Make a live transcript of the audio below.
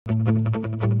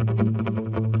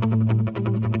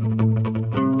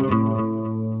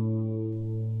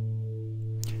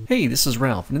Hey, this is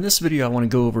Ralph, and in this video I want to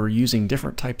go over using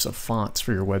different types of fonts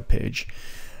for your web page.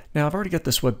 Now I've already got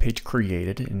this web page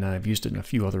created and I've used it in a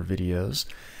few other videos.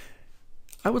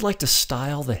 I would like to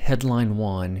style the headline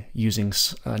 1 using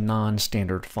a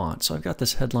non-standard font. So I've got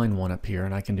this headline 1 up here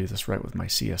and I can do this right with my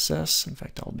CSS. In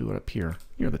fact, I'll do it up here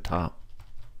near the top.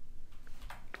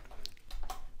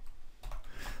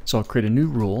 So I'll create a new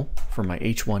rule for my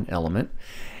H1 element.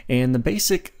 And the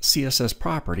basic CSS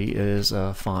property is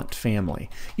a font family.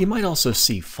 You might also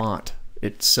see font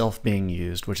itself being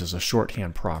used, which is a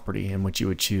shorthand property in which you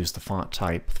would choose the font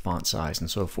type, font size, and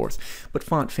so forth. But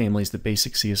font family is the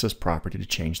basic CSS property to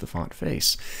change the font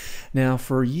face. Now,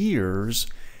 for years,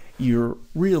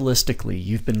 realistically,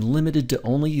 you've been limited to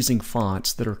only using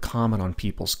fonts that are common on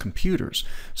people's computers.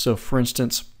 So, for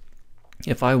instance,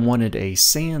 if I wanted a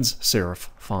sans serif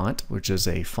font, which is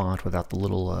a font without the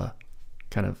little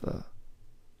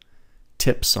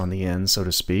tips on the end, so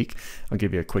to speak. I'll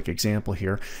give you a quick example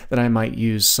here. That I might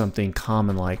use something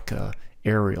common like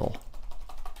Arial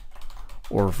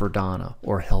or Verdana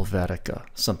or Helvetica,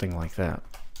 something like that.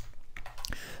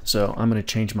 So I'm going to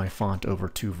change my font over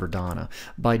to Verdana.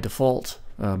 By default,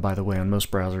 by the way, on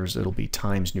most browsers it'll be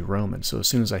Times New Roman. So as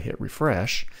soon as I hit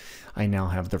refresh, I now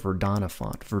have the Verdana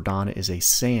font. Verdana is a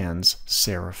sans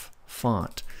serif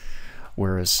font,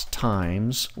 whereas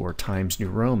Times or Times New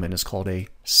Roman is called a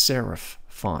serif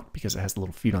font because it has the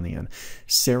little feet on the end.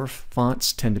 Serif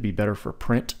fonts tend to be better for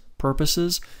print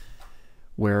purposes,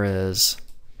 whereas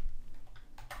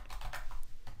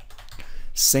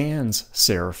sans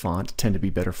serif font tend to be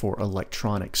better for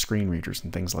electronic screen readers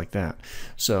and things like that.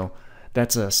 So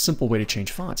that's a simple way to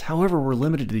change fonts. However, we're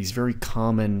limited to these very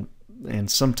common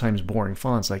and sometimes boring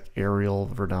fonts like Arial,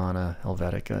 Verdana,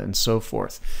 Helvetica, and so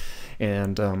forth.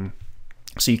 And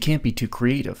so you can't be too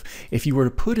creative. If you were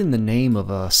to put in the name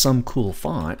of some cool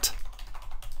font,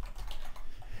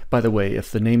 by the way,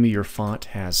 if the name of your font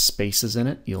has spaces in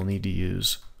it, you'll need to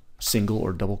use single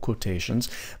or double quotations.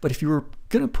 But if you were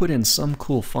going to put in some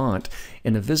cool font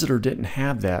and a visitor didn't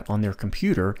have that on their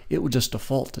computer, it would just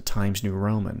default to Times New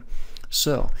Roman.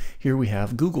 So here we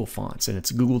have Google Fonts, and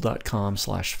it's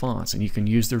google.com/fonts, and you can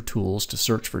use their tools to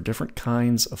search for different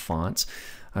kinds of fonts.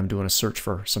 I'm doing a search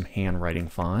for some handwriting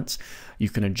fonts. You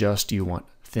can adjust, do you want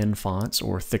thin fonts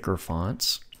or thicker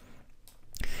fonts?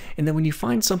 And then when you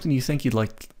find something you think you'd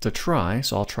like to try,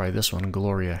 so I'll try this one,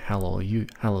 Gloria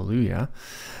Hallelujah,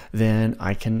 then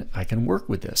I can work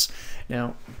with this.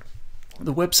 Now,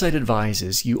 the website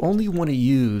advises you only want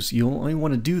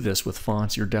to do this with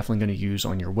fonts you're definitely going to use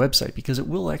on your website, because it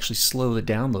will actually slow the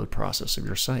download process of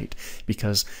your site,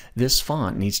 because this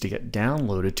font needs to get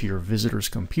downloaded to your visitor's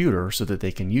computer so that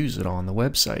they can use it on the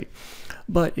website.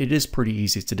 But it is pretty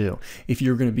easy to do. If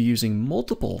you're going to be using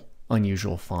multiple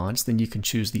unusual fonts, then you can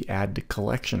choose the add to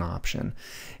collection option,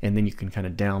 and then you can kind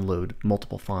of download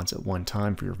multiple fonts at one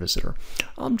time for your visitor.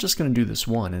 I'm just going to do this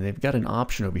one, and they've got an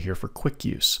option over here for quick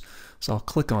use. So I'll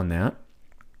click on that.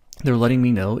 They're letting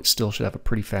me know it still should have a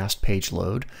pretty fast page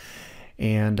load,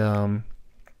 and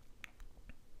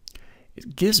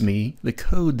it gives me the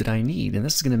code that I need, and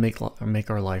this is going to make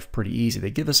our life pretty easy.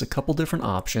 They give us a couple different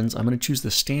options. I'm going to choose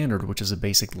the standard, which is a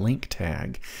basic link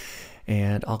tag,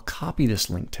 and I'll copy this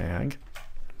link tag.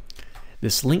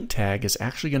 This link tag is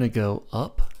actually going to go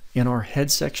up in our head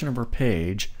section of our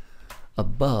page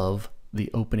above the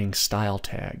opening style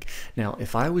tag. Now,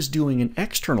 if I was doing an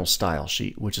external style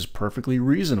sheet, which is perfectly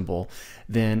reasonable,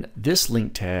 then this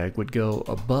link tag would go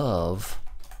above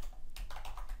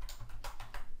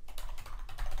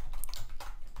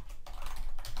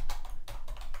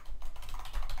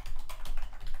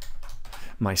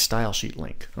my style sheet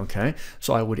link. Okay,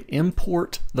 so I would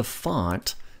import the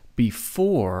font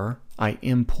before I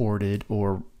imported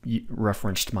or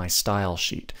referenced my style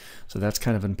sheet. So that's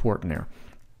kind of important there.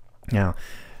 Now,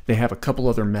 they have a couple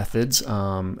other methods,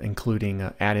 including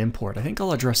add import. I think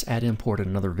I'll address add import in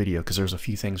another video, because there's a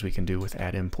few things we can do with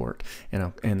add import,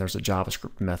 and there's a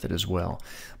JavaScript method as well.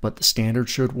 But the standard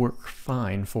should work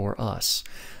fine for us.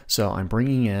 So I'm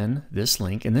bringing in this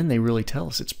link, and then they really tell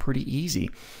us it's pretty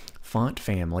easy. Font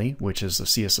family, which is the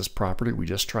CSS property we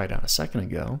just tried out a second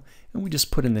ago, and we just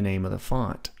put in the name of the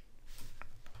font.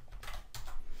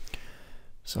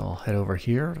 So I'll head over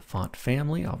here to font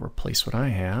family. I'll replace what I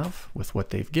have with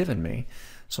what they've given me.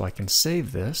 So I can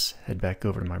save this, head back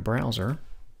over to my browser,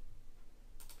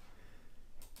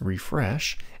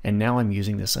 refresh, and now I'm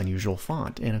using this unusual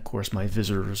font. And of course my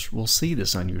visitors will see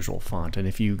this unusual font. And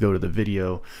if you go to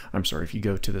if you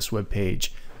go to this web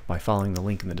page by following the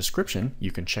link in the description,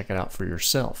 you can check it out for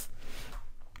yourself.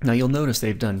 Now you'll notice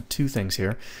they've done two things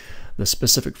here. The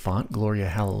specific font, Gloria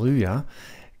Hallelujah,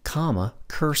 comma,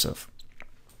 cursive.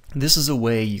 This is a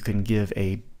way you can give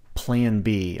a plan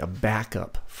B, a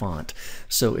backup font.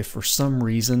 So if for some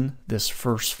reason this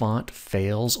first font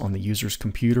fails on the user's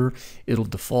computer, it'll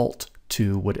default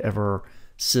to whatever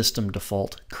system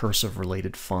default cursive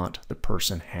related font the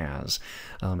person has.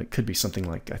 It could be something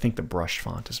like, I think the brush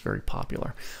font is very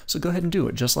popular. So go ahead and do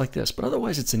it just like this. But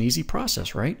otherwise it's an easy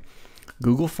process, right?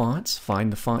 Google Fonts,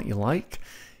 find the font you like,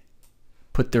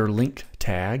 put their link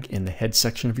tag in the head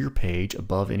section of your page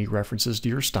above any references to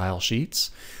your style sheets,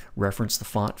 reference the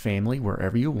font family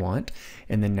wherever you want,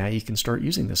 and then now you can start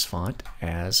using this font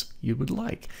as you would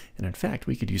like. And in fact,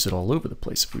 we could use it all over the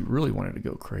place if we really wanted to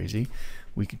go crazy.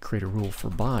 We could create a rule for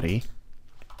body.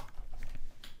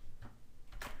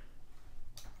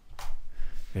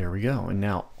 There we go. And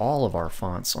now all of our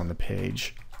fonts on the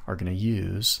page are going to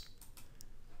use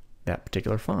that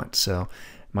particular font. So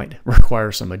might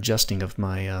require some adjusting of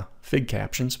my fig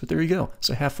captions, but there you go.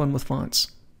 So have fun with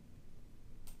fonts.